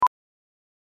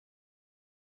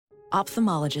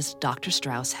Ophthalmologist Dr.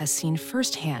 Strauss has seen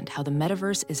firsthand how the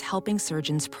metaverse is helping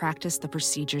surgeons practice the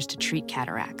procedures to treat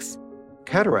cataracts.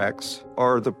 Cataracts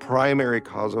are the primary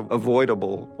cause of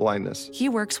avoidable blindness. He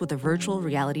works with a virtual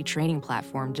reality training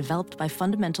platform developed by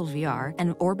Fundamental VR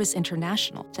and Orbis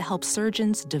International to help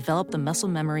surgeons develop the muscle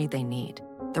memory they need.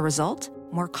 The result?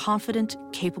 More confident,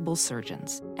 capable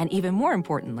surgeons. And even more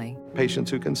importantly,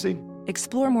 Patients who can see.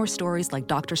 explore more stories like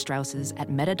Dr. Strauss's at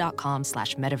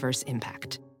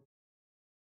meta.com/metaverseimpact.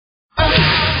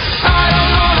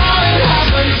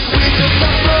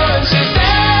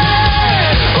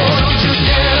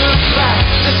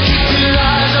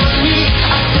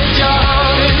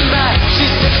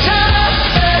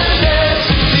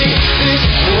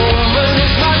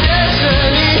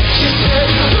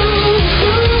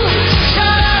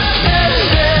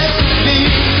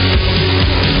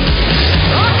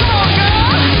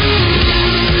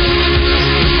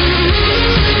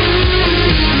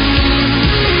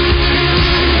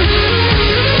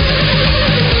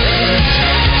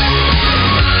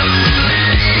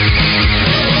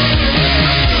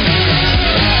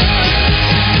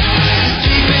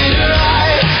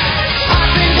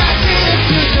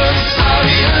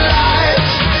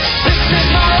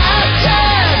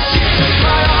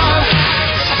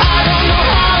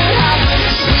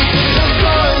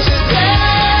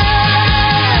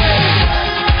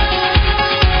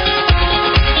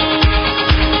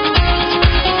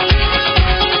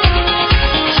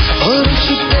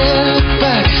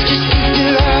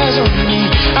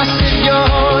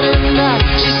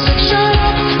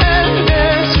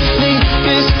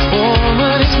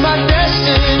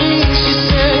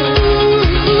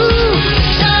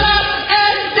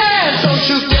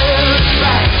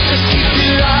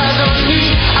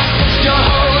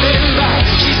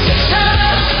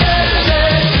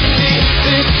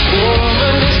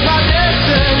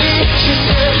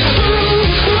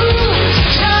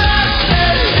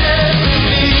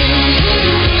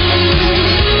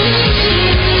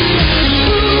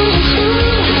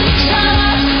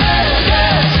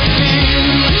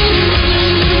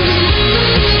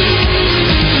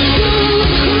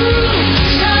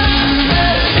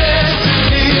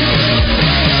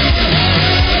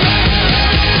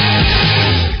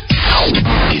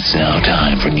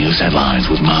 Headlines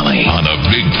with Molly on the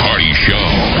Big Party Show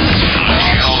on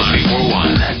Channel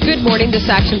 94.1. Good morning. This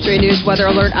Action 3 News Weather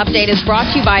Alert update is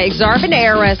brought to you by Exarban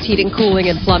ARS Heating, Cooling,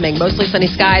 and Plumbing. Mostly sunny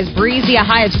skies, breezy, a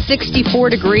high of 64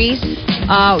 degrees.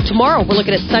 Tomorrow, we're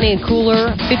looking at sunny and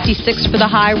cooler, 56 for the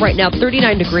high. Right now,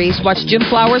 39 degrees. Watch Jim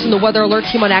Flowers and the Weather Alert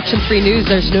team on Action 3 News.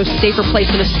 There's no safer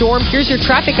place in a storm. Here's your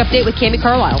traffic update with Cammie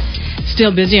Carlisle.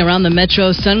 Still busy around the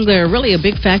metro. Sun glare really a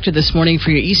big factor this morning for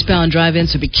your eastbound drive-in,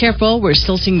 so be careful. We're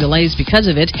still seeing delays because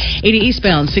of it. 80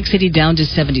 eastbound, 680 down to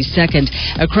 72nd.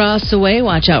 Across the way,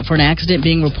 watch out for an accident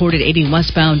being reported 80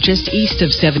 westbound just east of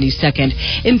 72nd.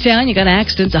 In town, you got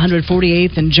accidents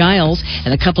 148th and Giles,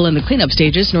 and a couple in the cleanup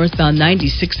stages, northbound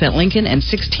 96th at Lincoln and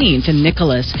 16th in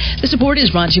Nicholas. This report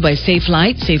is brought to you by Safe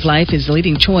Light. Safe Life is the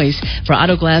leading choice for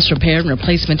auto glass repair and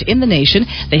replacement in the nation.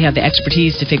 They have the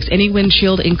expertise to fix any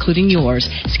windshield, including yours.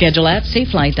 Schedule at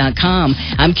safelight.com.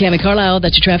 I'm Cammie Carlisle.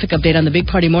 That's your traffic update on the Big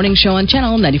Party Morning Show on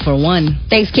Channel 94.1.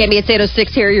 Thanks, Cammie. It's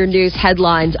 8:06. Here are your news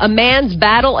headlines. A man's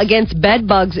battle against bed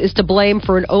bugs is to blame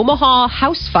for an Omaha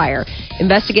house fire.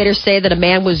 Investigators say that a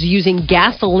man was using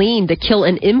gasoline to kill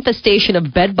an infestation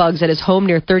of bed bugs at his home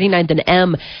near 39th and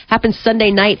M. Happened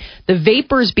Sunday night. The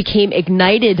vapors became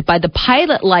ignited by the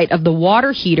pilot light of the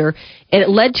water heater, and it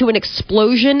led to an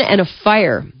explosion and a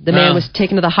fire. The man was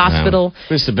taken to the hospital.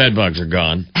 At least the bed bugs are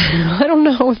gone. I don't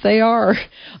know if they are.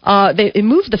 It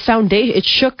moved the foundation. It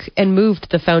shook and moved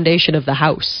the foundation of the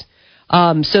house.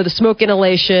 So the smoke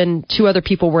inhalation, 2 other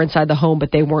people were inside the home,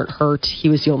 but they weren't hurt. He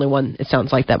was the only one, it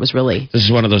sounds like, that was really... This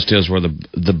is one of those deals where the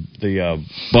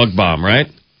bug bomb, right?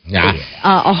 Yeah.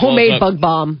 A homemade bug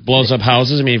bomb. Blows up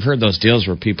houses. I mean, you've heard those deals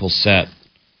where people set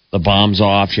the bombs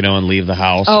off, and leave the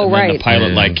house. Oh, and right. then the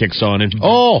pilot light kicks on and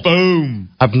boom.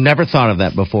 I've never thought of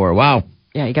that before. Wow.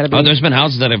 Yeah, you got to be... Oh, there's been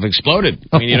houses that have exploded.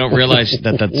 I mean, you don't realize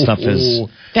that stuff is...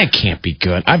 That can't be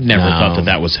good. I've never thought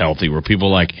that was healthy, where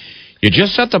people you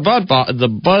just set the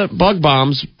bug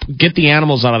bombs, get the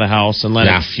animals out of the house and let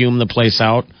it fume the place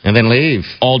out. And then leave.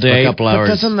 All day. For a couple hours.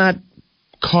 But doesn't that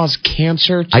cause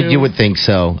cancer, too? You would think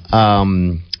so.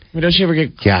 Don't you ever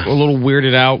get a little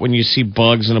weirded out when you see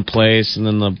bugs in a place and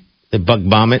then the bug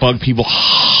bomb it? Bug people.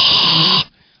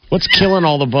 What's killing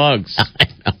all the bugs?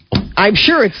 I'm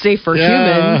sure it's safe for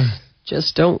humans.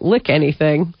 Just don't lick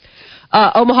anything.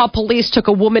 Omaha police took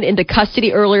a woman into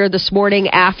custody earlier this morning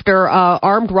after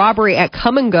armed robbery at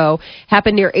Come and Go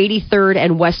happened near 83rd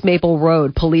and West Maple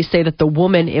Road. Police say that the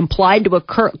woman implied to a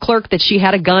clerk that she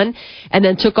had a gun and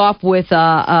then took off with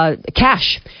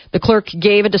cash. The clerk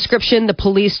gave a description. The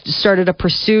police started a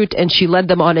pursuit, and she led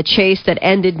them on a chase that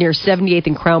ended near 78th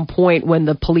and Crown Point when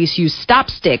the police used stop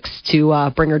sticks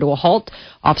to bring her to a halt.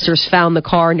 Officers found the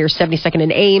car near 72nd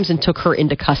and Ames and took her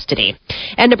into custody.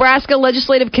 And Nebraska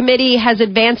Legislative Committee has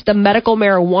advanced a medical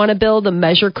marijuana bill. The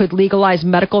measure could legalize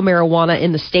medical marijuana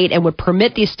in the state and would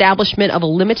permit the establishment of a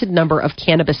limited number of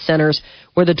cannabis centers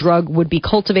where the drug would be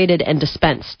cultivated and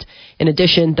dispensed. In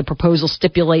addition, the proposal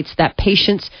stipulates that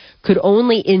patients could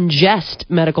only ingest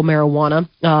medical marijuana,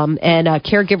 and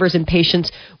caregivers and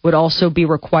patients would also be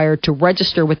required to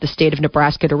register with the state of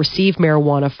Nebraska to receive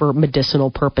marijuana for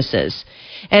medicinal purposes.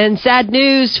 And sad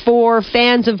news for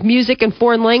fans of music and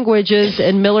foreign languages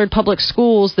in Millard Public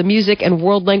Schools. The music and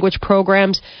world language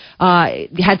programs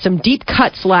had some deep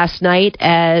cuts last night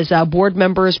as board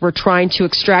members were trying to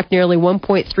extract nearly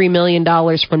 $1.3 million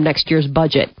from next year's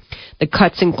budget. The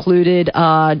cuts included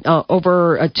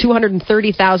over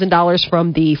 $230,000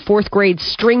 from the fourth grade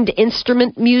stringed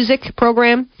instrument music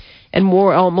program and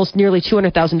almost nearly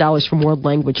 $200,000 from world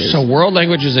languages. So world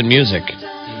languages and music.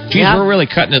 Geez, Yeah. we're really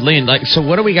cutting it lean. Like, so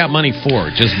what do we got money for?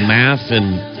 Just math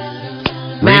and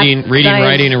reading, science,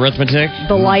 writing, arithmetic?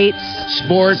 The lights.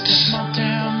 Sports.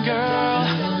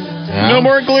 No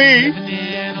more Glee.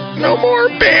 No more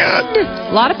band.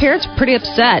 A lot of parents were pretty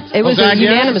upset. It was a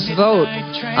unanimous vote.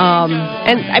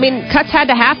 And, I mean, cuts had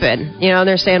to happen. You know,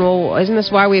 they're saying, well, isn't this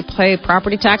why we pay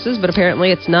property taxes? But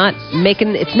apparently it's not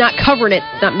covering it,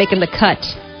 it's not making the cut.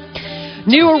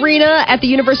 New arena at the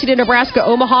University of Nebraska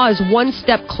Omaha is one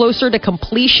step closer to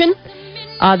completion.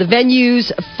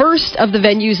 First of the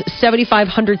venue's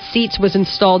 7,500 seats was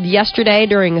installed yesterday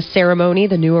during a ceremony.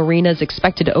 The new arena is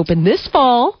expected to open this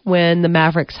fall when the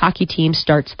Mavericks hockey team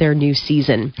starts their new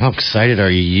season. How excited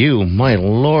are you? My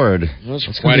Lord. It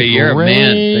was quite a year.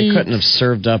 Man, they couldn't have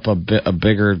served up a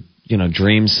bigger,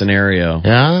 dream scenario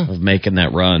of making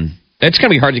that run. It's going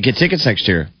to be hard to get tickets next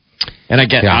year. And I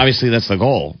get, obviously that's the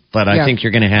goal, but I think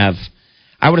you're going to have,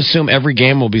 I would assume every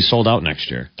game will be sold out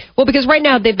next year. Well, because right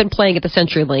now they've been playing at the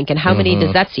CenturyLink, and how many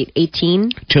does that seat?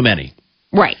 18? Too many.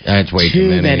 Right. That's way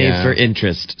too many for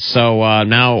interest. So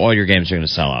now all your games are going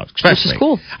to sell out. Which is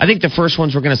cool. I think the first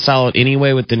ones were going to sell out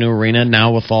anyway with the new arena.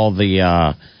 Now with all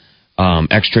the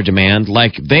extra demand,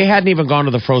 like they hadn't even gone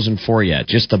to the Frozen Four yet.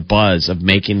 Just the buzz of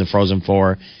making the Frozen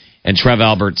Four, and Trev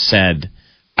Albert said,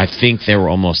 I think they were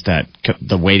almost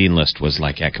the waiting list was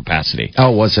like at capacity.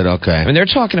 Oh, was it? Okay. I mean, they're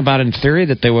talking about in theory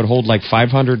that they would hold like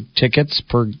 500 tickets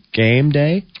per game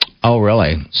day. Oh,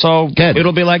 really? So good.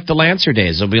 It'll be like the Lancer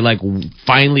days. It'll be like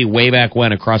finally way back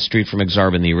when across the street from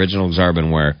Exarban, the original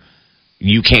Exarban, where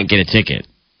you can't get a ticket,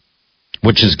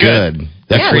 which is good.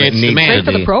 That creates demand.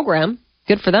 Great for the program.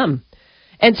 Good for them.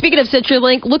 And speaking of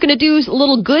CenturyLink, looking to do a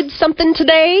little good something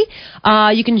today?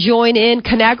 You can join in.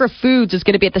 Conagra Foods is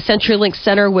going to be at the CenturyLink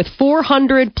Center with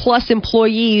 400 plus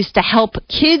employees to help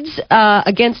kids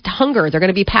against hunger. They're going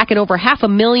to be packing over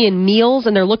 500,000 meals,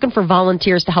 and they're looking for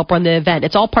volunteers to help run the event.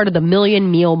 It's all part of the Million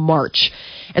Meal March.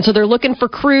 And so they're looking for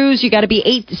crews. You got to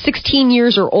be 16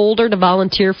 years or older to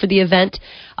volunteer for the event.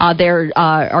 There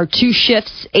are two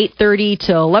shifts, 8:30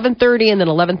 to 11:30, and then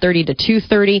 11:30 to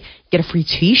 2:30. Get a free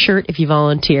T-shirt if you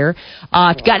volunteer.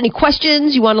 If you got any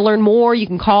questions, you want to learn more, you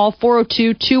can call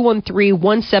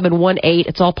 402-213-1718.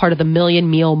 It's all part of the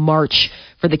Million Meal March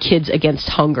for the Kids Against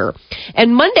Hunger.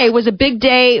 And Monday was a big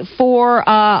day for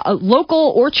a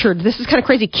local orchard. This is kind of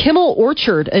crazy. Kimmel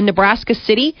Orchard in Nebraska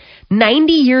City,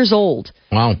 90 years old.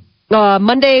 Wow.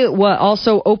 Monday was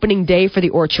also opening day for the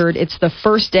orchard. It's the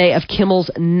first day of Kimmel's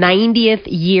 90th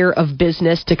year of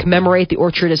business. To commemorate, the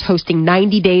orchard is hosting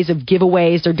 90 days of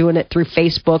giveaways. They're doing it through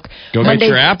Facebook. Go get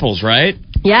your apples, right?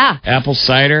 Yeah. Apple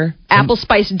cider. Apple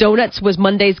Spice Donuts was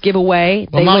Monday's giveaway.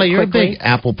 Well, Molly, you're a big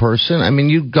Apple person. I mean,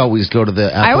 you always go to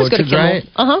the Apple I always go to Kimmel. Right?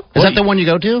 Uh-huh. Is that the one you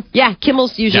go to? Yeah,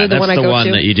 Kimmel's usually the one I go to. That's the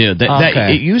one that you do.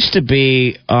 Okay. It used to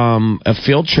be a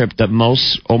field trip that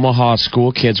most Omaha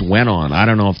school kids went on. I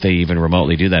don't know if they even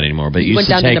remotely do that anymore, but you went used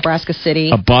down to take to Nebraska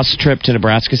City. A bus trip to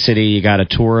Nebraska City. You got a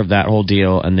tour of that whole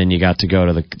deal, and then you got to go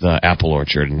to the apple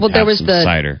orchard and there was some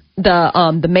cider.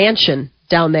 The mansion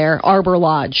down there, Arbor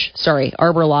Lodge,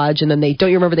 and then don't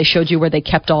you remember they showed you where they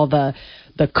kept all the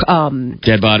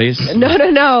dead bodies?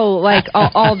 No, like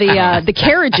all the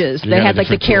carriages. They had like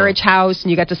the carriage house,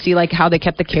 and you got to see like how they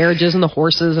kept the carriages and the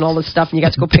horses and all this stuff, and you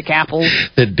got to go pick apples.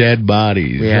 The dead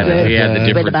bodies. We had the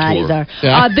different bodies tour.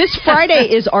 are. This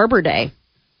Friday is Arbor Day.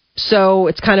 So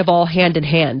it's kind of all hand in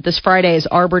hand. This Friday is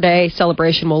Arbor Day.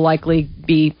 Celebration will likely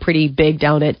be pretty big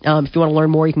down at, if you want to learn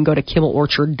more, you can go to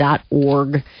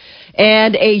kimmelorchard.org.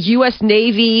 And a U.S.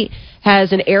 Navy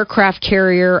has an aircraft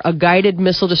carrier, a guided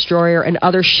missile destroyer, and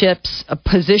other ships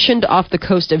positioned off the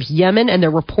coast of Yemen, and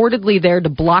they're reportedly there to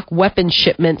block weapon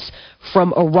shipments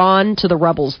from Iran to the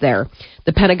rebels there.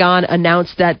 The Pentagon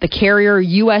announced that the carrier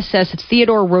USS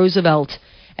Theodore Roosevelt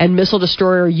and missile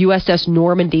destroyer USS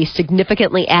Normandy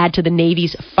significantly add to the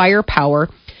Navy's firepower.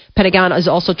 Pentagon is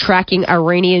also tracking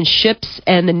Iranian ships,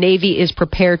 and the Navy is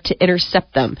prepared to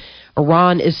intercept them.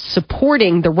 Iran is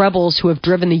supporting the rebels who have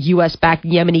driven the U.S.-backed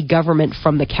Yemeni government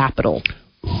from the capital.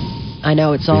 I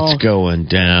know it's going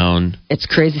down. It's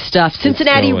crazy stuff.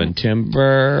 Cincinnati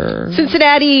timber.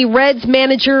 Cincinnati Reds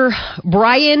manager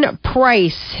Brian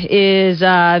Price is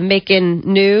making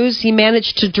news. He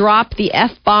managed to drop the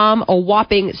F-bomb a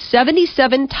whopping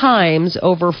 77 times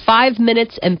over 5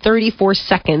 minutes and 34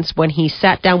 seconds when he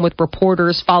sat down with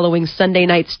reporters following Sunday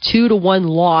night's 2-1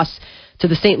 loss to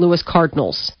the St. Louis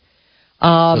Cardinals.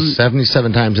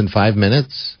 77 times in 5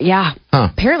 minutes? Yeah. Huh.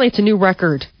 Apparently it's a new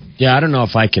record. Yeah, I don't know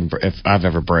if I've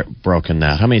ever broken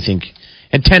that. How many think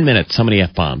in 10 minutes? How many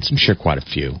F-bombs? I'm sure quite a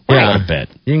few. Yeah, a bit.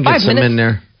 You can get 5 some minutes. in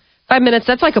there. 5 minutes.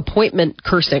 That's like appointment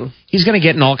cursing. He's going to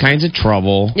get in all kinds of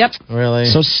trouble. Yep. Really?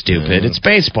 So stupid. It's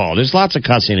baseball. There's lots of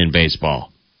cussing in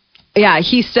baseball. Yeah,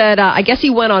 he said. I guess he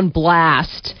went on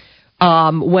blast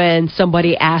when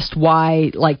somebody asked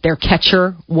why, like, their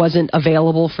catcher wasn't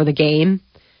available for the game.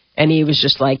 And he was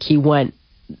just like, he went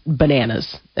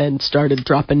bananas and started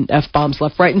dropping F-bombs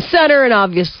left, right, and center. And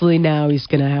obviously now he's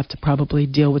going to have to probably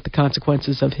deal with the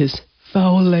consequences of his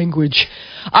foul language.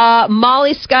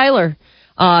 Molly Schuyler,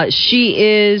 she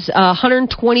is a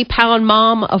 120-pound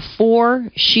mom of 4.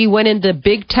 She went into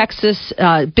Big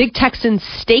Texan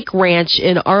Steak Ranch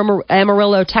in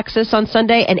Amarillo, Texas on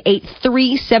Sunday and ate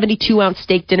 3 72-ounce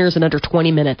steak dinners in under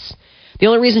 20 minutes. The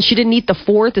only reason she didn't eat the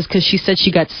 4th is because she said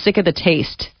she got sick of the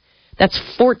taste. That's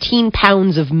 14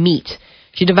 pounds of meat.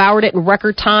 She devoured it in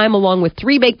record time, along with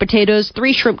 3 baked potatoes,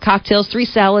 3 shrimp cocktails, 3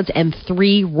 salads, and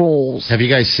 3 rolls. Have you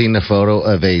guys seen the photo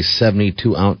of a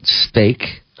 72-ounce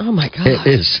steak? Oh, my God. It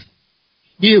is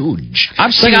huge.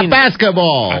 It's like a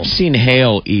basketball. I've seen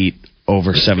Hale eat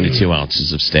over 72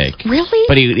 ounces of steak. Really?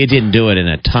 But he didn't do it in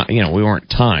a time. We weren't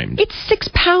timed. It's 6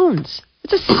 pounds.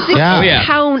 It's a 6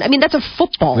 pound. I mean, that's a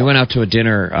football. We went out to a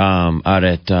dinner out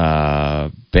at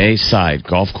Bayside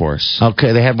Golf Course.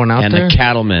 Okay, they had one out there? And the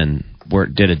cattlemen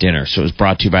did a dinner. So it was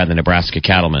brought to you by the Nebraska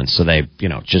Cattlemen. So they,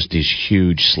 just these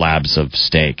huge slabs of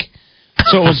steak.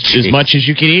 So it was as much as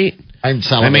you could eat. I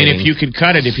mean, if you could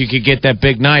cut it, if you could get that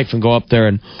big knife and go up there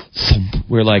and thump,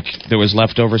 we're like, there was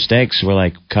leftover steak. So we're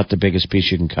like, cut the biggest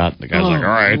piece you can cut. The guy's like, all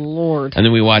right. Lord. And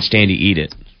then we watched Andy eat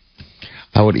it.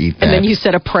 I would eat that. And then you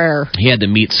said a prayer. He had the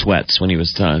meat sweats when he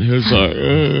was done. He was like,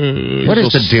 what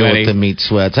is the deal with the meat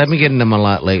sweats? I've been getting them a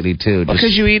lot lately, too.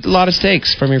 Because you eat a lot of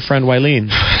steaks from your friend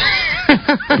Wileen.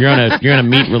 You're on a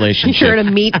meat relationship. You're in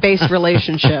a meat-based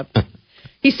relationship.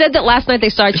 He said that last night they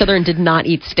saw each other and did not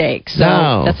eat steak.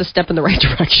 So that's a step in the right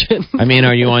direction. I mean,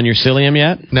 are you on your psyllium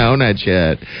yet? No, not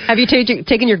yet. Have you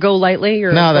taken your Go Lightly?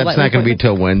 No, that's not going to be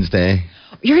till Wednesday.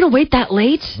 You're going to wait that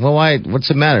late? Well, why? What's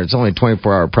the matter? It's only a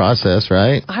 24-hour process,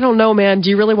 right? I don't know, man. Do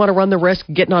you really want to run the risk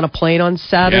of getting on a plane on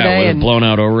Saturday? Yeah, with a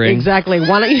blown-out O-ring. Exactly.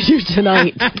 Why don't you do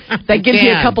tonight? That gives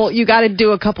you a couple... You got to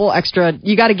do a couple extra...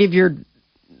 You got to give your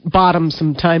bottom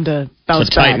some time to bounce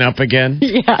back. To tighten up again?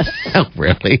 Yes. Oh,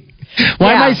 really?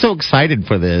 Why am I so excited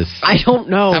for this? I don't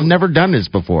know. I've never done this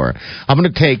before. I'm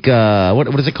going to take...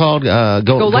 what is it called?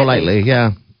 Go Lightly.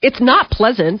 Yeah. It's not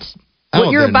pleasant.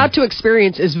 What you're about to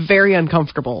experience is very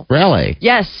uncomfortable. Really?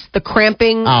 Yes. The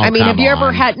cramping. Oh, have you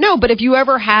ever had... No, but if you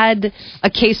ever had a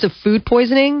case of food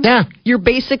poisoning, you're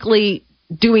basically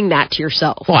doing that to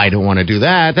yourself. Well, I don't want to do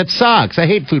that. That sucks. I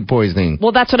hate food poisoning.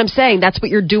 Well, that's what I'm saying. That's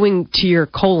what you're doing to your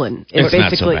colon. It's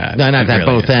basically, not so bad. No, not at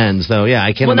both ends, though. Yeah,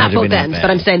 I can't imagine. Well, not both ends, but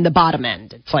I'm saying the bottom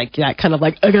end. It's like that kind of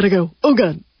like, I got to go. Oh,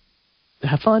 God.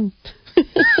 Have fun.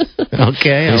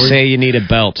 Okay. They say you need a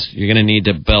belt. You're going to need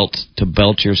a belt to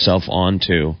belt yourself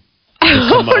onto.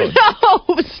 Oh,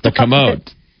 no. The commode.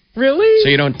 It. Really? So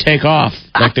you don't take off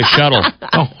like the shuttle.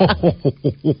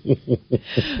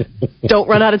 Don't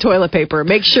run out of toilet paper.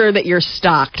 Make sure that you're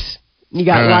stocked. You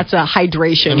got lots of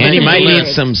hydration. And you might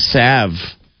need some salve.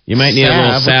 You might need a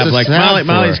little salve. Like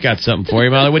Molly's got something for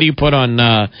you. Molly, what do you put on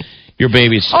your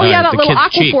baby's that little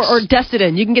Aquaphor cheeks? or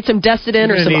Desitin. You can get some Desitin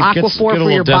or some Aquaphor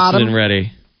for your bottom. Desitin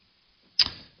ready.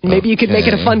 Maybe you could make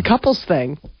it a fun couples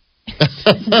thing.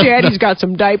 Daddy's got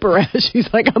some diaper rash.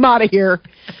 He's like, I'm out of here.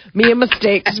 Me and my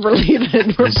steaks, we're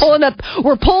leaving. We're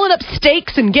pulling up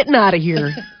steaks and getting out of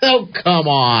here. Oh, come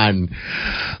on.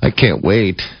 I can't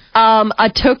wait.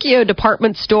 A Tokyo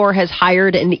department store has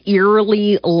hired an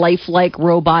eerily lifelike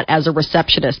robot as a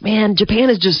receptionist. Man, Japan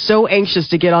is just so anxious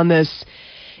to get on this.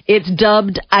 It's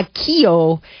dubbed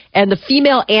Akio, and the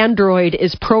female android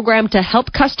is programmed to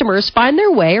help customers find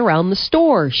their way around the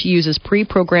store. She uses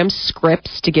pre-programmed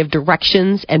scripts to give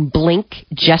directions and blink,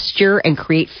 gesture, and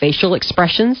create facial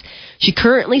expressions. She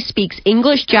currently speaks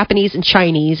English, Japanese, and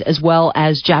Chinese, as well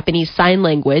as Japanese Sign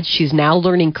Language. She's now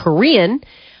learning Korean,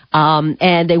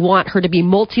 and they want her to be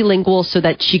multilingual so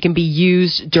that she can be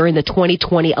used during the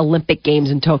 2020 Olympic Games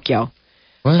in Tokyo.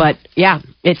 What? But, yeah,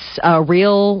 it's a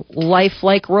real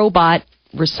lifelike robot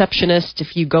receptionist.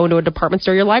 If you go into a department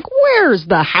store, you're like, where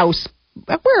are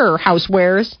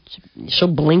housewares?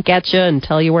 She'll blink at you and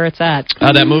tell you where it's at.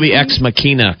 That movie Ex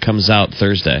Machina comes out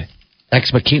Thursday.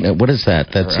 Ex Machina, what is that?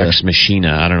 That's Ex Machina.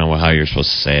 I don't know how you're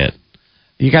supposed to say it.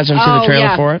 You guys haven't seen the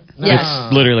trailer for it? Yes.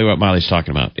 It's literally what Miley's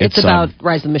talking about. It's about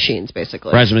Rise of the Machines,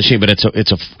 basically. Rise of the Machine, but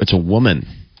it's a woman.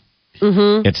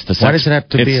 Mm-hmm. It's the sex, Why does it have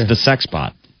to be the sex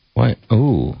bot. What?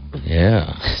 Ooh,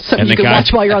 yeah. Something you can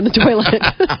watch while you're on the toilet.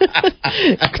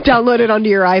 Download it onto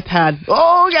your iPad.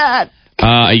 Oh, God.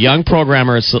 A young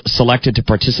programmer is selected to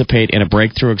participate in a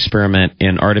breakthrough experiment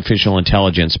in artificial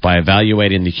intelligence by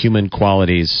evaluating the human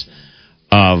qualities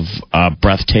of a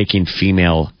breathtaking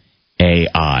female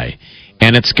AI.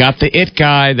 And it's got the it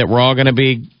guy that we're all going to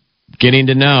be getting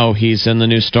to know. He's in the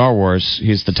new Star Wars.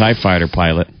 He's the TIE fighter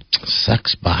pilot.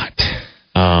 Sex bot.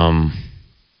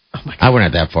 I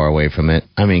wouldn't that far away from it.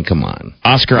 I mean, come on.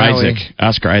 Oscar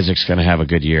Isaac's going to have a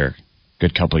good year.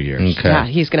 Good couple of years. Okay. Yeah,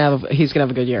 he's gonna have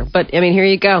a good year. But I mean, here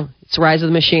you go. It's Rise of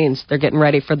the Machines. They're getting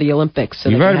ready for the Olympics. So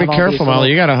you better be careful,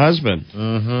 Molly. You got a husband.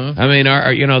 Mm-hmm. I mean,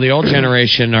 the old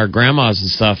generation, our grandmas and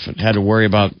stuff had to worry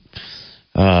about,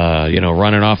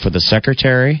 running off with the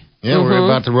secretary. Yeah, we're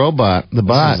about the robot, the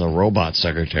bot. This is a robot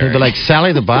secretary. They'd be like,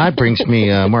 Sally the bot brings me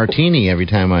a martini every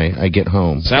time I get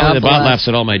home. Sally the bot laughs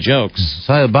at all my jokes.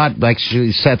 Sally the bot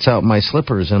actually sets out my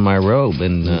slippers and my robe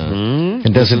and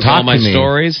doesn't talk all my to me.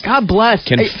 Stories. God bless.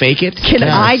 Can fake it. Can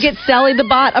I get Sally the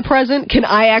bot a present? Can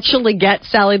I actually get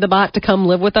Sally the bot to come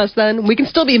live with us then? We can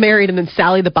still be married and then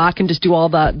Sally the bot can just do all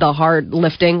the hard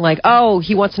lifting. Like, oh,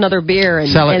 he wants another beer. And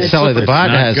Sally the bot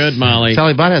has good, Molly.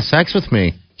 Sally the bot has sex with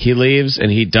me. He leaves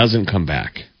and he doesn't come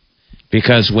back.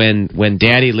 Because when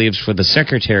Daddy leaves for the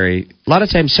secretary, a lot of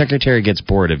times secretary gets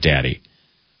bored of Daddy.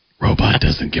 Robot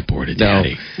doesn't get bored of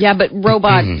Daddy. Yeah, but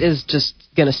Robot is just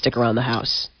going to stick around the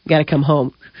house. You got to come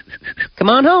home.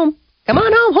 Come on home. Come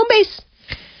on home. Home base.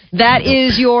 That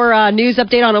is your news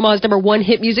update on Omaha's number one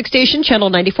hit music station,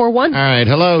 Channel 94.1. All right.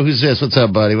 Hello. Who's this? What's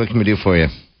up, buddy? What can we do for you?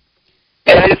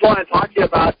 Hey, I just want to talk to you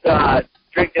about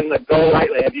drinking the Go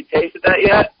Lightly. Have you tasted that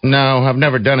yet? No, I've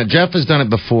never done it. Jeff has done it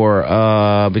before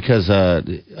because of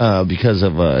he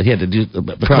had to do the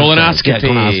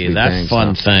colonoscopy. That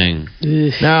fun thing.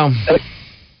 No.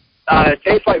 It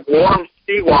tastes like warm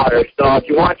seawater. So if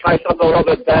you want to try something a little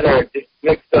bit better, just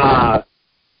mix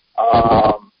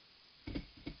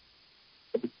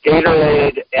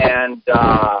Gatorade and.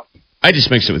 I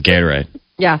just mixed it with Gatorade.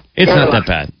 Yeah, it's not that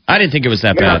bad. I didn't think it was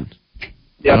that bad.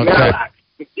 Yeah, Miralax.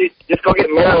 Just go get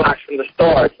Miralax from the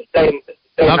store. It's the same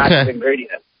active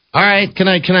ingredient. All right. Can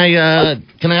I add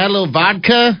a little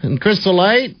vodka and Crystal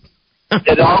Light?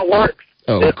 It all works.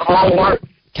 Oh. It all works.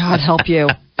 God help you.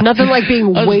 Nothing like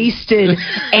being wasted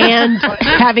and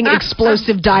having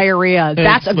explosive diarrhea.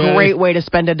 That's a great way to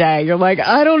spend a day. You're like,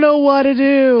 I don't know what to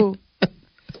do.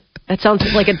 That sounds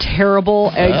like a terrible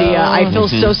idea. I feel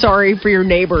so sorry for your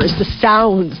neighbors. The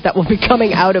sounds that will be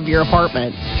coming out of your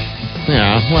apartment.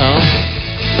 Yeah, well,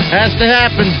 has to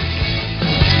happen.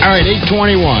 All right,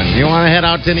 8:21. You want to head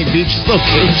out to any beach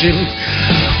location?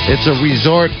 It's a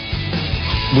resort.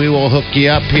 We will hook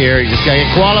you up here. You just got to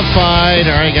get qualified.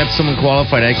 All right, got someone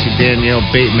qualified. Actually, Danielle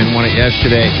Bateman won it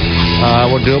yesterday.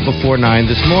 We'll do it before 9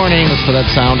 this morning. Let's put that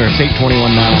sounder. It's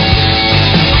 8:21 now.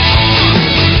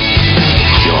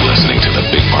 You're listening to The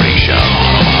Big Party Show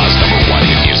on Omaha's number one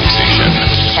hit music station.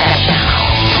 Channel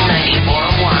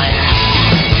 94.1.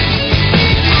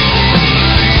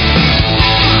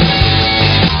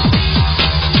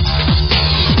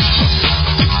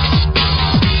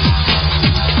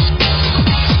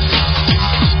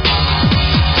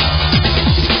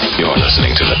 You're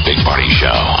listening to The Big Party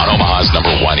Show on Omaha's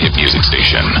number one hit music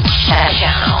station.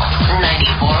 Channel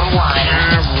 94.1.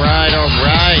 All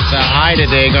right. The high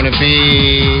today going to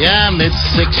be,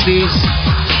 mid-60s.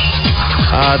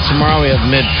 Tomorrow we have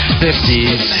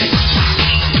mid-50s.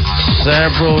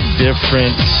 several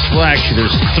different, well, actually,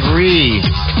 there's 3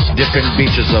 different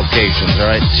beaches locations, all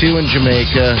right? 2 in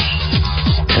Jamaica,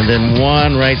 and then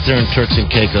 1 right there in Turks and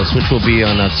Caicos, which will be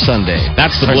on a Sunday.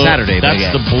 That's the Saturday.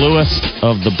 That's the bluest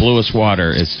of the bluest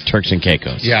water is Turks and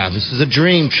Caicos. Yeah, this is a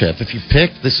dream trip. If you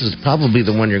pick, this is probably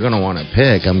the one you're going to want to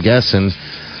pick, I'm guessing.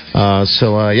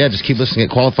 Yeah, just keep listening.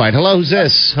 Get qualified. Hello, who's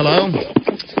this? Hello?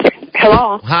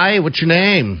 Hello. Hi, what's your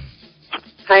name?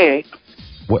 Hi.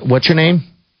 What's your name?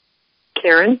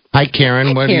 Karen. Hi,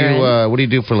 Karen. Hi, Karen. What do you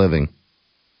do for a living?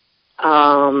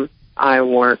 I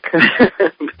work.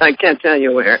 I can't tell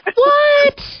you where.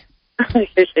 What?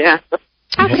 Yeah.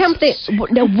 How come they...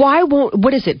 Now, why won't...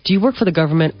 What is it? Do you work for the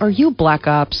government? Are you Black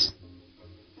Ops?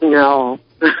 No.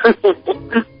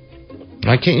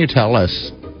 Why can't you tell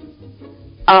us?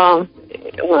 I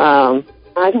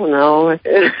don't know.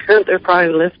 They're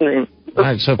probably listening. All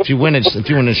right, so if you win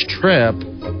this trip...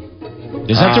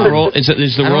 Is that the rule? Is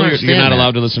the rule you're not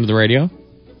allowed to listen to the radio?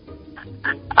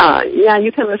 Yeah,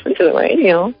 you can listen to the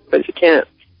radio, but you can't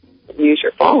use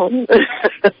your phone.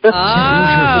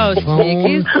 Oh,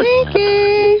 sneaky.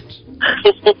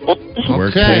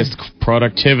 Workplace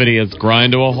productivity is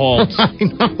grind to a halt. I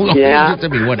know. Yeah.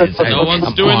 What is that? No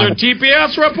one's doing their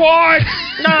TPS report.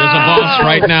 No. There's a boss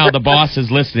right now. The boss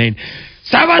is listening.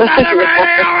 Someone's on the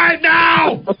radio right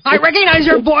now. I recognize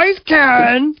your voice,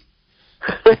 Karen.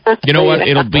 You know what?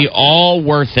 It'll be all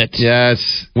worth it.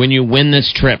 Yes. When you win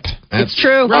this trip. That's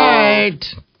true. Right.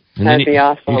 And That'd be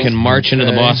awesome. You can march into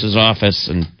the boss's office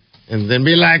and then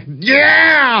be like,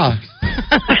 yeah!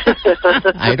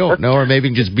 I don't know, or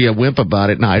maybe just be a wimp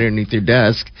about it and hide underneath your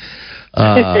desk.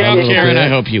 Karen, I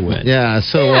hope you win. Yeah,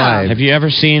 so do I. Have you ever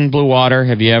seen blue water?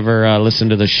 Have you ever listened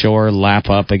to the shore lap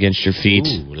up against your feet?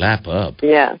 Ooh, lap up.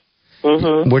 Yeah.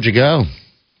 Mm-hmm. Where'd you go?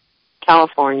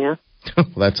 California. Well,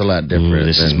 that's a lot different.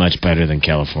 This is much better than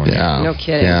California. Yeah. No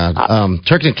kidding. Yeah.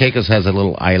 Turks and Caicos has a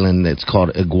little island that's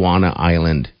called Iguana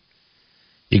Island.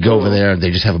 You go over there, they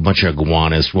just have a bunch of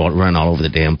iguanas run all over the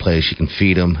damn place. You can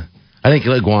feed them. I think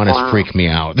iguanas freak me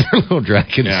out. They're little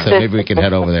dragons, so maybe we can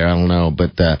head over there. I don't know.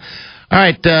 But, all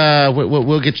right,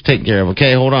 we'll get you taken care of.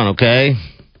 Okay, hold on, okay?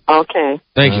 Okay.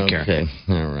 Thank you, Karen. Okay,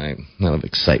 all right. A lot of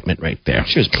excitement right there.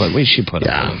 She put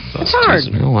Yeah. It's hard.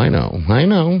 No, I know.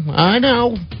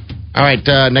 All right,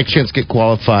 next chance to get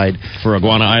qualified for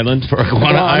Iguana Island. For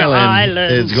Iguana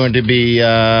Island. It's going to be,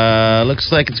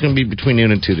 looks like it's going to be between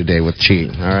noon and 2 today with Chi.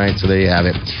 All right, so there you have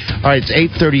it. All right, it's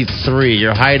 8:33.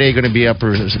 Your high day going to be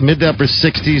mid to upper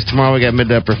 60s. Tomorrow we got mid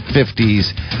to upper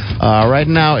 50s. Right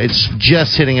now it's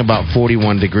just hitting about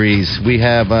 41 degrees. We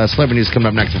have celebrity news coming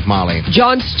up next with Molly.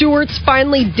 Jon Stewart's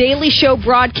finally Daily Show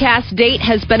broadcast date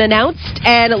has been announced,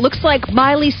 and it looks like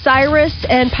Miley Cyrus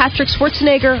and Patrick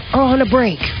Schwarzenegger are on a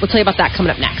break. We'll tell you about that coming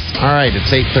up next. All right,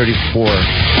 it's 8:34.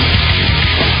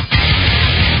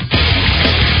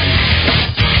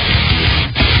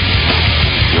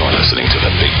 You're listening to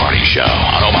The Big Party Show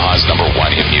on Omaha's #1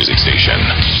 hit music station.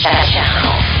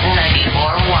 Channel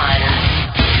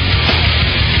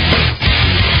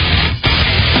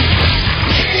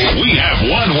 94.1. We have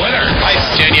one winner. Hi,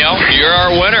 Danielle. You're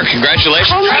our winner.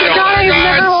 Congratulations. Oh, my God. I've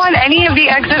never won any of the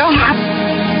Exit Omaha.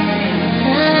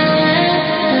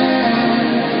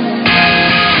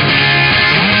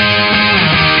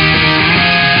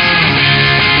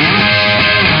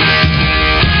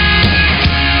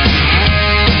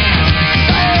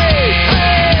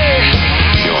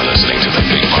 You're listening to The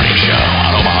Big Party Show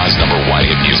on Omaha's #1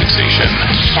 hit music station.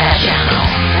 Channel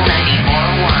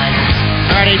 94.1.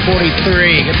 All right,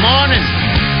 8:43. Good morning.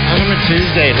 On a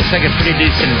Tuesday. Looks like a pretty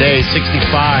decent day.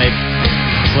 65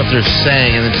 is what they're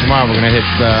saying. And then tomorrow we're going to hit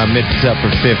mid to upper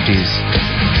 50s.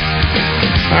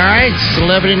 All right,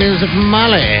 celebrity news of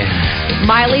Molly.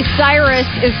 Miley Cyrus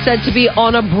is said to be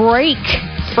on a break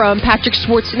from Patrick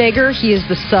Schwarzenegger. He is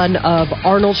the son of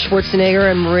Arnold Schwarzenegger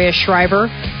and Maria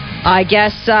Shriver. I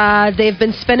guess they've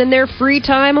been spending their free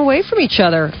time away from each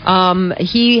other.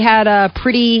 He had a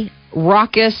pretty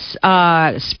raucous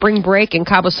spring break in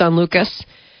Cabo San Lucas.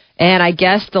 And I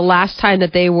guess the last time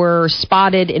that they were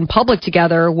spotted in public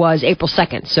together was April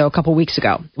 2nd, so a couple weeks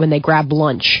ago, when they grabbed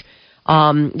lunch.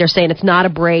 They're saying it's not a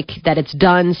break, that it's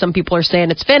done. Some people are saying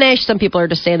it's finished. Some people are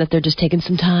just saying that they're just taking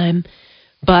some time.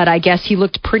 But I guess he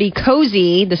looked pretty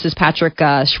cozy, this is Patrick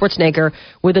Schwarzenegger,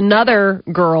 with another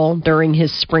girl during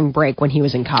his spring break when he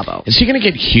was in Cabo. Is he going to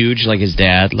get huge like his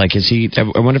dad? Like,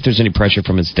 I wonder if there's any pressure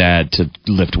from his dad to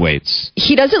lift weights.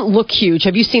 He doesn't look huge.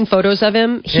 Have you seen photos of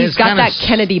him? He's got that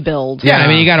Kennedy build. Yeah, I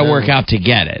mean, you got to work out to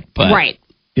get it. But, right.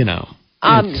 You know,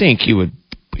 I think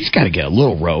he's got to get a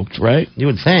little roped, right? You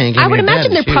would think. I would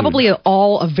imagine they're probably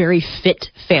all a very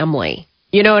fit family.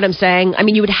 You know what I'm saying? I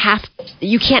mean, you would have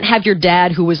you can't have your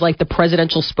dad, who was like the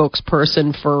presidential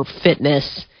spokesperson for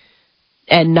fitness,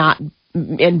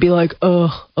 and be like, oh,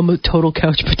 I'm a total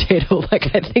couch potato.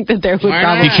 Like, I think that there would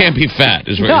probably... You can't be fat,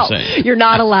 is what you're saying. You're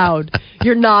not allowed.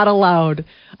 You're not allowed.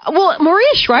 Well,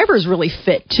 Maria Shriver's really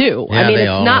fit, too. Yeah, I mean, they it's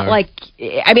all not are. like...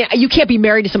 I mean, you can't be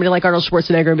married to somebody like Arnold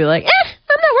Schwarzenegger and be like, I'm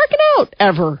not working out,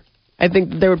 ever. I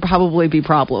think there would probably be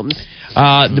problems.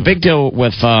 The big deal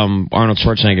with Arnold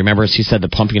Schwarzenegger, remember, is he said the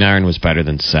pumping iron was better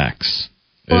than sex.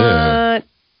 What?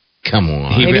 Come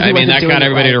on. That got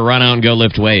everybody to run out and go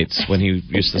lift weights when he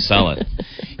used to sell it.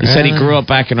 He said he grew up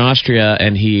back in Austria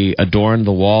and he adorned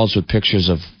the walls with pictures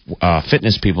of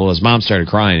fitness people. His mom started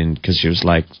crying because she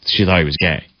thought he was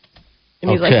gay.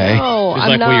 And he's like, no, he's I'm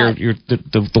like, not.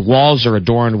 well, the walls are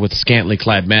adorned with scantily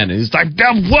clad men. And he's like,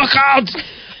 they'll work out.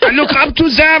 I look up to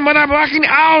them when I'm working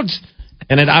out.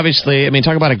 And it obviously, I mean,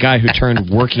 talk about a guy who turned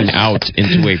working out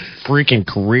into a freaking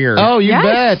career. Oh, you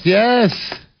bet. Yes.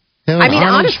 I mean,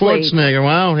 Arnold honestly, Schwarzenegger.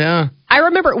 Wow, yeah. I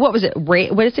remember, what was it?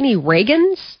 What isn't he?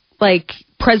 Reagan's? Like,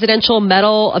 Presidential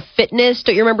Medal of Fitness.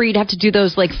 Don't you remember you'd have to do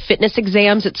those, like, fitness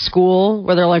exams at school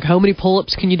where they're like, how many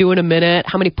pull-ups can you do in a minute?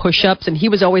 How many push-ups? And he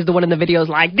was always the one in the videos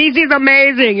like, this is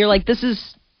amazing. You're like, this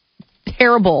is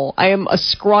terrible. I am a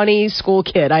scrawny school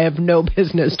kid. I have no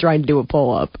business trying to do a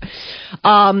pull-up.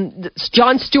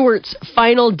 Jon Stewart's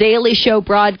final Daily Show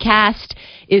broadcast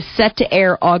is set to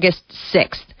air August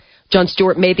 6th. Jon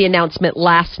Stewart made the announcement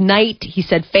last night. He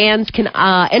said fans can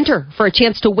enter for a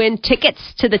chance to win tickets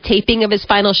to the taping of his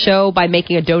final show by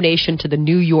making a donation to the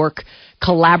New York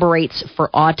Collaborates for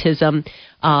Autism.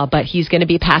 But he's going to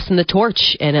be passing the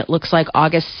torch, and it looks like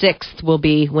August 6th will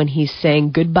be when he's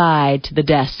saying goodbye to the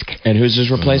desk. And who's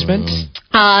his replacement?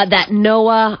 That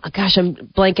Noah, gosh, I'm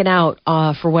blanking out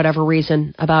for whatever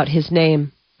reason about his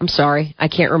name. I'm sorry. I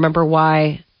can't remember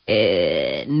why.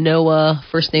 Noah,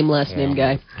 first name, last name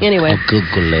guy. Anyway. I'll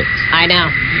Google it. I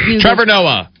know. Trevor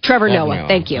Noah. Trevor Noah.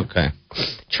 Thank you. Okay.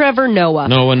 Trevor Noah.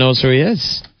 No one knows who he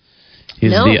is.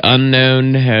 He's the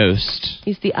unknown host.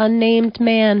 He's the unnamed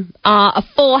man. A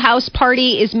Full House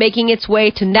party is making its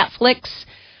way to Netflix.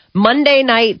 Monday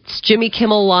night's Jimmy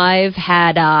Kimmel Live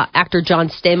had actor John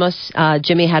Stamos.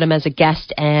 Jimmy had him as a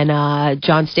guest, and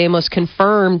John Stamos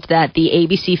confirmed that the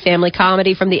ABC family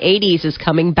comedy from the 80s is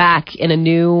coming back in a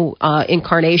new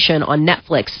incarnation on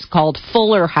Netflix called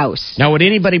Fuller House. Now, would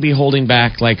anybody be holding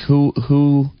back? Like, who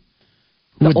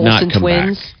would not come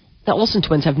twins? back? The Olsen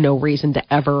twins have no reason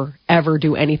to ever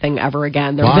do anything ever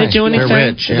again. Do they do anything? They're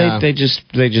rich, yeah. They just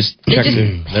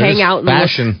hang out and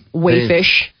fashion.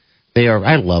 wayfish. They are.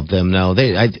 I love them. No,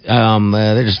 they're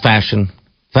just fashion.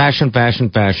 That's so it.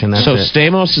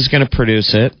 Stamos is going to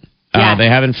produce it. Yeah. They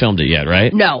haven't filmed it yet,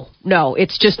 right? No.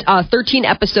 It's just 13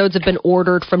 episodes have been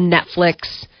ordered from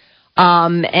Netflix.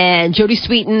 And Jodie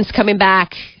Sweetin's coming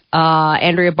back.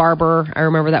 Andrea Barber, I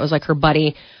remember that was like her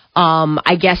buddy.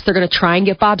 I guess they're going to try and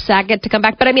get Bob Saget to come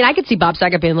back. But I mean, I could see Bob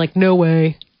Saget being like, no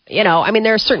way. You know, I mean,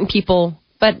 there are certain people.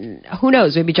 But who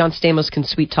knows? Maybe John Stamos can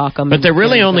sweet talk them. But they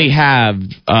really only have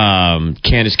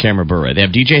Candace Cameron Bure. They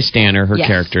have DJ Stanner, her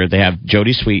character. They have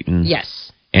Jodie Sweetin.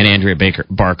 Yes. And Andrea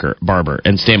Barber,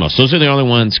 and Stamos. Those are the only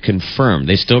ones confirmed.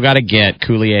 They still got to get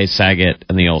Coulier, Saget,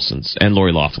 and the Olsens, and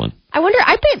Lori Loughlin. I wonder,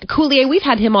 I bet Coulier, we've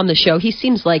had him on the show. He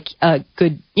seems like a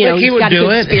good, Like he's got a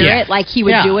good spirit. Yeah. Like he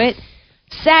would do it.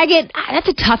 Saget, that's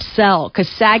a tough sell, because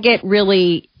Saget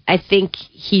really, I think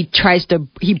he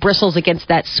bristles against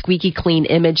that squeaky clean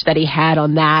image that he had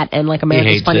on that and like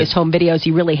America's Funniest Home Videos.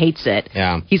 He really hates it.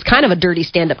 Yeah. He's kind of a dirty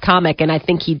stand-up comic, and I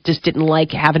think he just didn't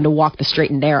like having to walk the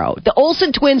straight and narrow. The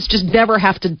Olsen twins just never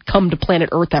have to come to planet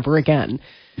Earth ever again.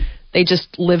 They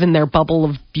just live in their bubble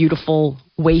of beautiful,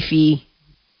 wafy,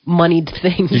 moneyed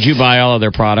things. Did you buy all of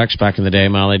their products back in the day,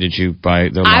 Molly? Did you buy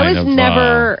their line of... I was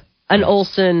never... an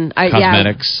Olsen.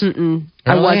 Cosmetics? Yeah,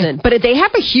 I wasn't. But they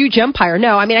have a huge empire.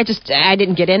 No, I mean, I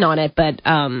didn't get in on it. But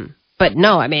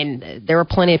no, I mean, there were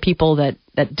plenty of people that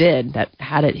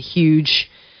had it huge.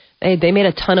 They made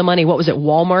a ton of money. What was it?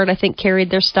 Walmart, I think, carried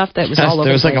their stuff. That was all over.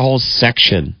 There was like a whole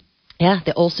section. Yeah,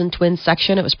 the Olsen twins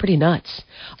section. It was pretty nuts.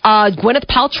 Gwyneth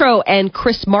Paltrow and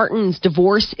Chris Martin's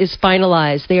divorce is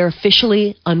finalized. They are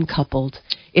officially uncoupled.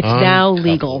 It's now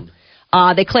legal.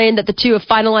 They claim that the two have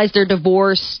finalized their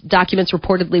divorce. Documents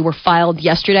reportedly were filed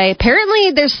yesterday.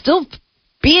 Apparently, they're still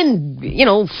being,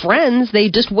 friends. They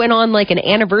just went on like an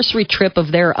anniversary trip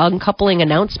of their uncoupling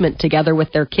announcement together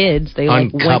with their kids. They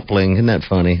uncoupling, isn't that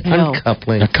funny?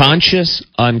 Uncoupling. A conscious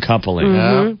uncoupling.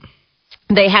 Mm-hmm.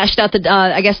 They hashed out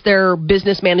I guess their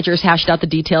business managers hashed out the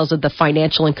details of the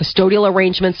financial and custodial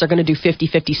arrangements. They're going to do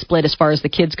 50-50 split as far as the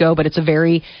kids go, but it's a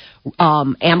very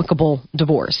amicable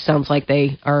divorce. Sounds like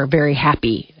they are very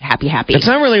happy. It's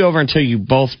not really over until you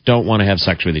both don't want to have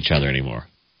sex with each other anymore.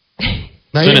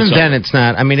 No, even then, it's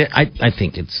not. I mean, I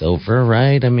think it's over,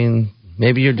 right? I mean,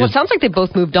 maybe you're just... Well, it sounds like they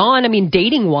both moved on. I mean,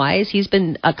 dating-wise, he's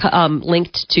been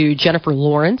linked to Jennifer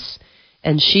Lawrence,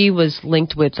 and she was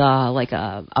linked with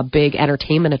a big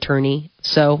entertainment attorney.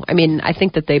 So, I mean, I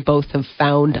think that they both have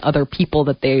found other people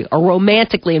that they are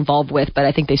romantically involved with, but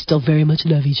I think they still very much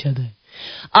love each other.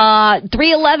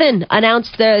 311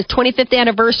 announced the 25th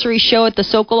anniversary show at the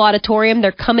Sokol Auditorium.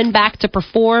 They're coming back to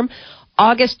perform.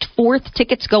 August 4th,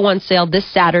 tickets go on sale this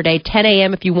Saturday, 10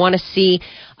 a.m. If you want to see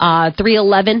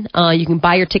 311, you can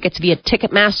buy your tickets via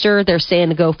Ticketmaster. They're saying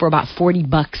to go for about $40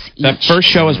 each. That first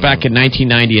show was back in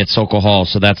 1990 at Sokol Hall,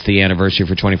 so that's the anniversary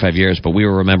for 25 years. But we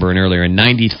were remembering earlier in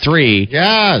 93,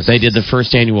 yes, they did the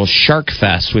first annual Shark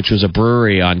Fest, which was a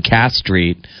brewery on Cass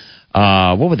Street.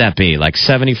 What would that be, like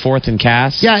 74th and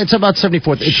Cass? Yeah, it's about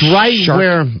 74th. It's right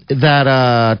where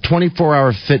that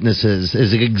 24-hour fitness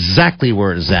is exactly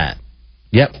where it's at.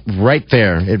 Yep, right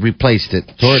there. It replaced it,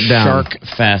 tore it down. Shark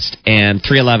Fest, and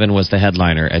 311 was the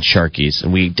headliner at Sharky's,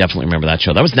 and we definitely remember that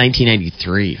show. That was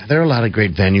 1993. There are a lot of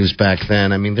great venues back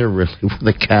then. I mean, they're really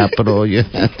the Capitol. You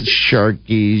had the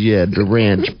Sharky's, you had the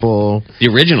Ranch Bowl. The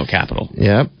original Capitol.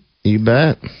 Yep, you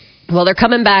bet. Well, they're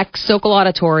coming back, Sokol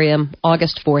Auditorium,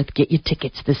 August 4th. Get your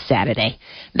tickets this Saturday.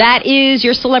 That is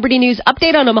your celebrity news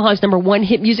update on Omaha's #1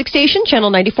 hit music station,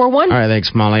 Channel 94.1. All right,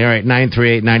 thanks, Molly. All right,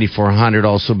 938-9400.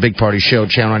 Also, Big Party Show,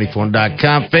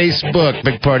 channel94.com. Facebook,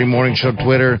 Big Party Morning Show,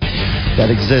 Twitter. That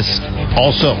exists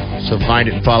also, so find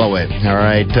it and follow it. All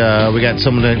right, we got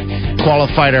someone that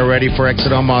qualified already for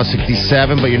Exit Omaha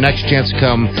 67, but your next chance to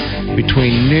come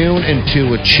between noon and 2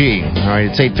 with Chi. All right,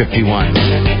 it's 8:51.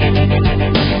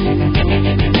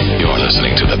 You're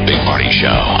listening to The Big Party Show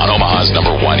on Omaha's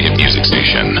 #1 hit music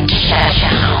station.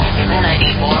 Channel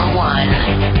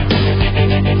 94.1.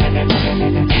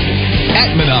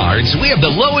 At Menards, we have the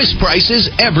lowest prices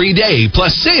every day,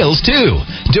 plus sales, too.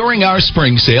 During our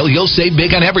spring sale, you'll save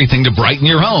big on everything to brighten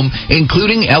your home,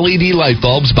 including LED light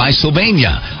bulbs by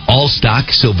Sylvania. All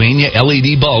stock Sylvania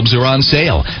LED bulbs are on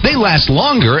sale. They last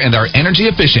longer and are energy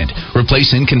efficient.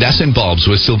 Replace incandescent bulbs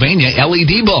with Sylvania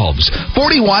LED bulbs.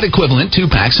 40-watt equivalent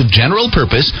 2-packs of general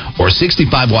purpose or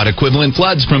 65-watt equivalent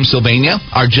floods from Sylvania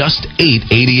are just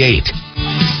 $8.88.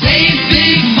 Save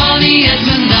big money at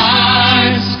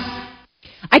Menards.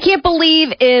 I can't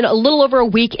believe in a little over a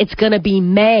week it's going to be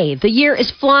May. The year is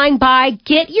flying by.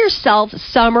 Get yourself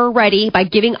summer ready by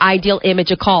giving Ideal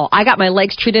Image a call. I got my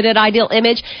legs treated at Ideal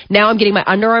Image. Now I'm getting my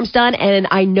underarms done, and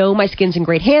I know my skin's in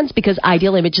great hands because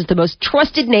Ideal Image is the most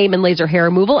trusted name in laser hair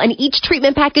removal, and each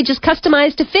treatment package is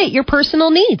customized to fit your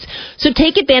personal needs. So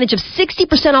take advantage of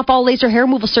 60% off all laser hair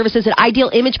removal services at Ideal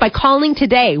Image by calling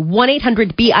today.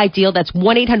 1-800-BE-IDEAL. That's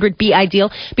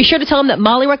 1-800-BE-IDEAL. Be sure to tell them that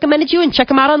Molly recommended you and check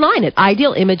them out online at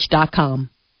idealimage.com.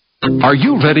 Are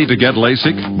you ready to get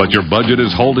LASIK, but your budget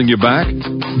is holding you back?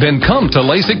 Then come to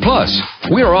LASIK Plus.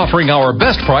 We are offering our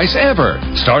best price ever,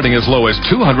 starting as low as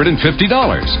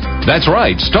 $250. That's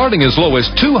right, starting as low as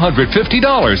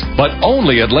 $250, but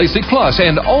only at LASIK Plus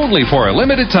and only for a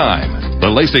limited time. The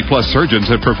LASIK Plus surgeons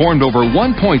have performed over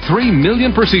 1.3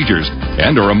 million procedures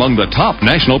and are among the top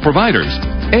national providers.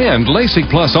 And LASIK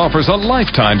Plus offers a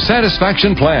lifetime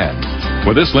satisfaction plan.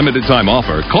 For this limited time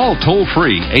offer, call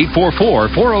toll-free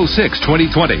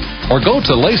 844-406-2020 or go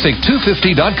to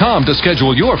LASIK250.com to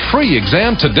schedule your free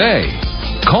exam today.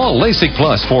 Call LASIK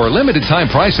Plus for limited time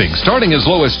pricing starting as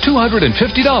low as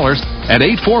 $250 at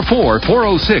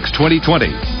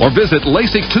 844-406-2020 or visit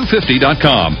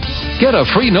LASIK250.com. Get a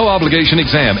free no-obligation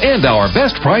exam and our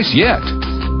best price yet.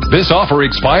 This offer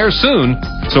expires soon,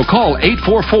 so call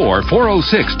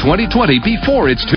 844-406-2020 before it's too